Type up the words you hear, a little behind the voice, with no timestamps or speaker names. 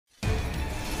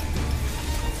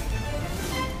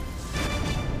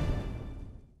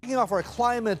kicking off our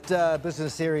climate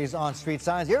business series on Street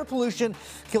Science. Air pollution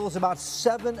kills about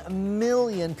 7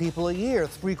 million people a year,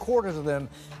 3/4 of them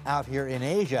out here in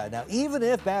Asia. Now, even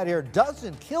if bad air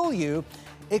doesn't kill you,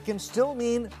 it can still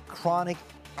mean chronic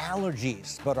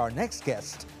allergies. But our next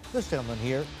guest, this gentleman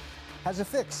here, has a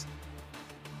fix.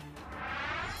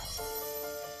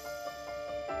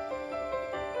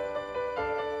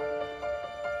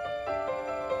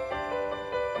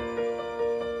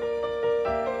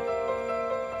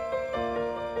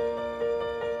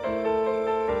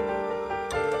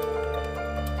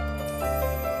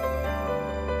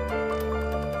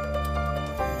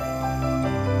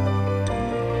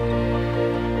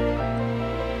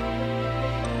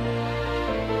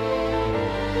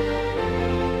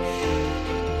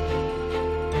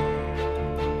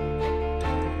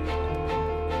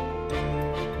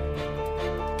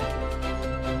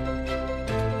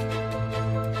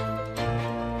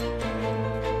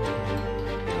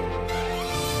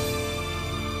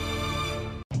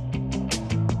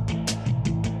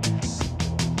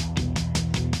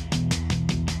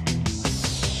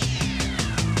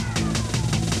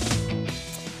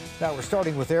 Now, we're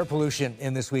starting with air pollution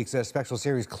in this week's special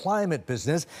series, Climate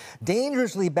Business.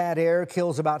 Dangerously bad air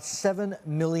kills about 7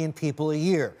 million people a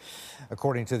year.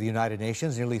 According to the United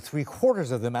Nations, nearly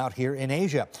 3/4 of them out here in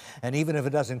Asia. And even if it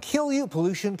doesn't kill you,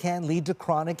 pollution can lead to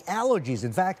chronic allergies.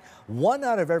 In fact, 1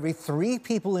 out of every 3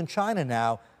 people in China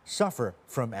now suffer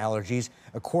from allergies,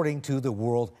 according to the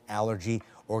World Allergy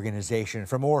Organization.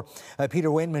 For more, Peter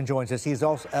Wainman joins us. He's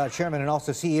also chairman and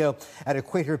also CEO at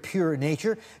Equator Pure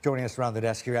Nature, joining us around the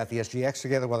desk here at the SGX,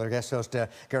 together with our guest host,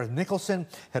 Gareth Nicholson,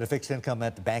 head of fixed income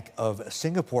at the Bank of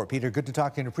Singapore. Peter, good to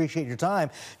talk to you and appreciate your time.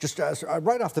 Just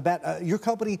right off the bat, your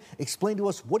company, explain to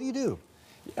us, what do you do?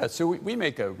 Yeah, so we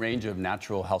make a range of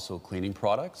natural household cleaning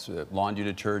products, laundry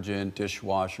detergent,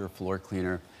 dishwasher, floor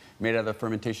cleaner, made out of the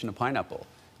fermentation of pineapple.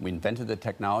 We invented the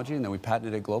technology and then we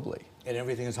patented it globally. And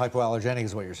everything is hypoallergenic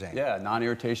is what you're saying? Yeah,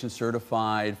 non-irritation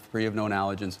certified, free of known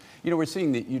allergens. You know, we're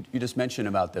seeing that you just mentioned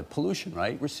about the pollution,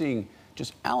 right? We're seeing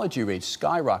just allergy rates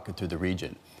skyrocket through the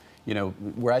region. You know,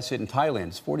 where I sit in Thailand,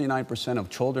 it's 49% of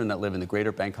children that live in the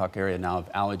greater Bangkok area now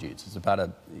have allergies. It's about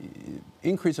an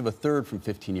increase of 1/3 from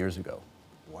 15 years ago.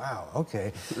 Wow,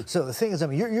 okay. So the thing is, I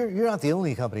mean, you're not the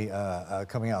only company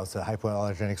coming out with the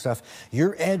hypoallergenic stuff.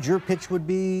 Your edge, your pitch would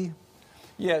be?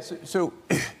 Yeah, so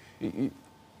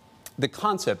the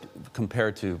concept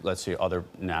compared to, let's say, other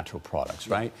natural products,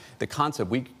 right? The concept,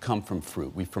 we come from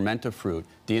fruit. We ferment a fruit.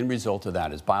 The end result of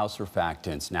that is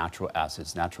biosurfactants, natural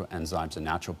acids, natural enzymes, and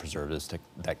natural preservatives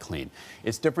that clean.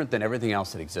 It's different than everything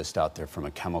else that exists out there from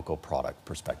a chemical product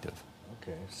perspective.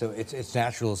 Okay, so it's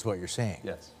natural is what you're saying?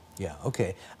 Yes. Yeah,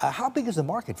 okay. How big is the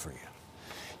market for you?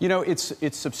 You know, it's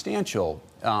substantial.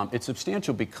 It's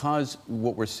substantial because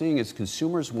what we're seeing is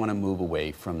consumers want to move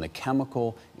away from the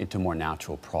chemical into more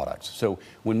natural products. So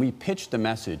when we pitch the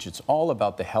message, it's all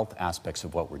about the health aspects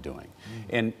of what we're doing.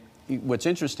 And what's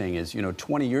interesting is, you know,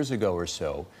 20 years ago or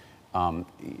so,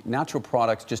 natural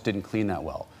products just didn't clean that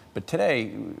well. But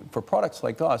today, for products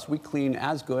like us, we clean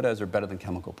as good as or better than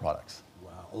chemical products.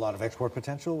 A lot of export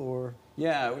potential, or?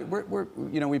 Yeah,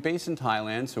 we base in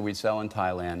Thailand, so we sell in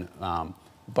Thailand.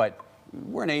 But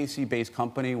we're an AAC-based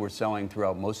company. We're selling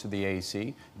throughout most of the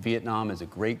AAC. Vietnam is a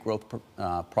great growth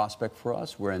prospect for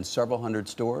us. We're in several hundred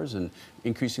stores and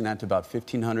increasing that to about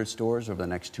 1,500 stores over the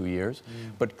next 2 years.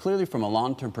 But clearly, from a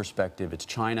long-term perspective, it's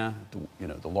China,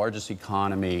 the largest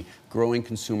economy, growing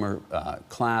consumer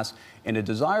class, and a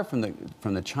desire from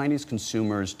the Chinese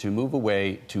consumers to move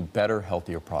away to better,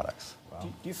 healthier products.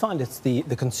 Do you find it's the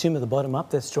consumer, the bottom up,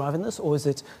 that's driving this, or is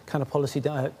it kind of policy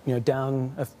top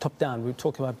down? We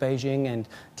talk about Beijing and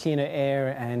cleaner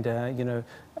air, and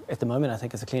at the moment I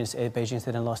think it's the cleanest air Beijing's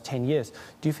had in the last 10 years.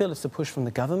 Do you feel it's the push from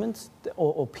the government,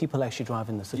 or people actually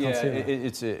driving this?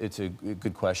 It's a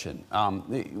good question.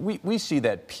 We see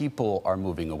that people are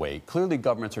moving away. Clearly,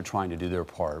 governments are trying to do their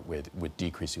part with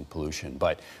decreasing pollution,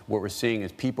 but what we're seeing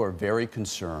is people are very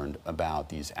concerned about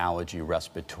these allergy,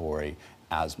 respiratory,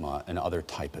 asthma, and other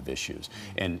type of issues.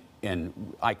 And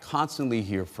I constantly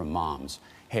hear from moms,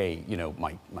 hey, you know,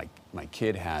 my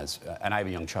kid has, and I have a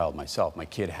young child myself, my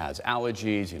kid has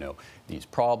allergies, you know, these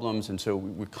problems. And so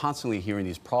we're constantly hearing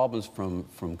these problems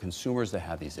from consumers that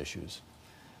have these issues.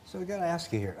 So we got to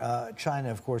ask you here.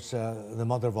 China, of course, the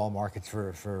mother of all markets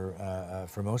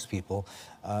for most people.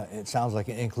 It sounds like,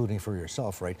 including for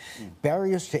yourself, right?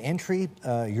 Barriers to entry.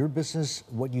 Your business,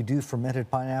 what you do,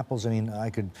 fermented pineapples. I mean, I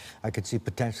could see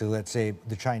potentially, let's say,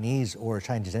 the Chinese or a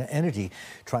Chinese entity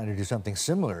trying to do something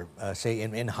similar, say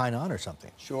in Hainan or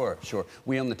something. Sure, sure.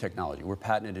 We own the technology. We're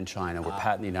patented in China. We're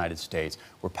patented in the United States.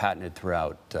 We're patented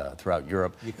throughout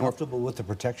Europe. You comfortable with the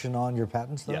protection on your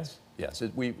patents, though? Yes. Yes,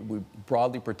 we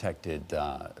broadly protected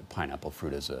pineapple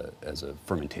fruit as a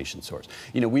fermentation source.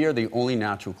 You know, we are the only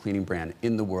natural cleaning brand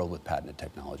in the world with patented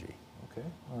technology. Okay,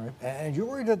 all right. And you're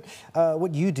worried that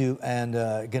what you do and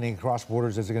getting across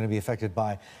borders is going to be affected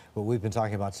by what we've been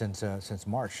talking about since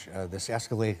March, this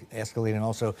escalating,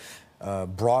 also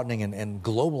broadening and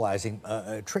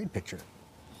globalizing trade picture.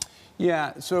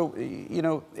 Yeah. So you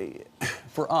know,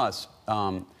 for us.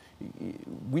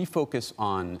 We focus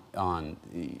on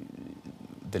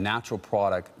the natural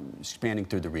product expanding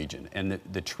through the region, and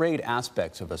the trade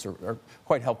aspects of us are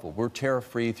quite helpful. We're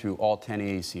tariff-free through all 10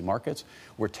 AAC markets.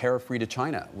 We're tariff-free to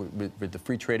China with the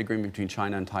free trade agreement between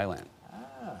China and Thailand.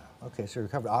 Ah, okay, so you're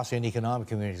covering ASEAN Economic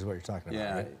Community is what you're talking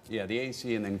about, right? Yeah, the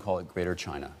AAC and then call it Greater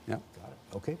China. Yeah. Got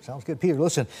it. Okay, sounds good. Peter,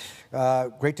 listen,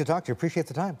 great to talk to you. Appreciate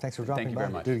the time. Thanks for dropping by. Thank you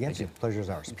very much. Do it again soon. Pleasure is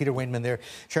ours. Peter Wainman there,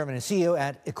 Chairman and CEO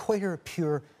at Equator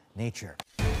Pure Nature.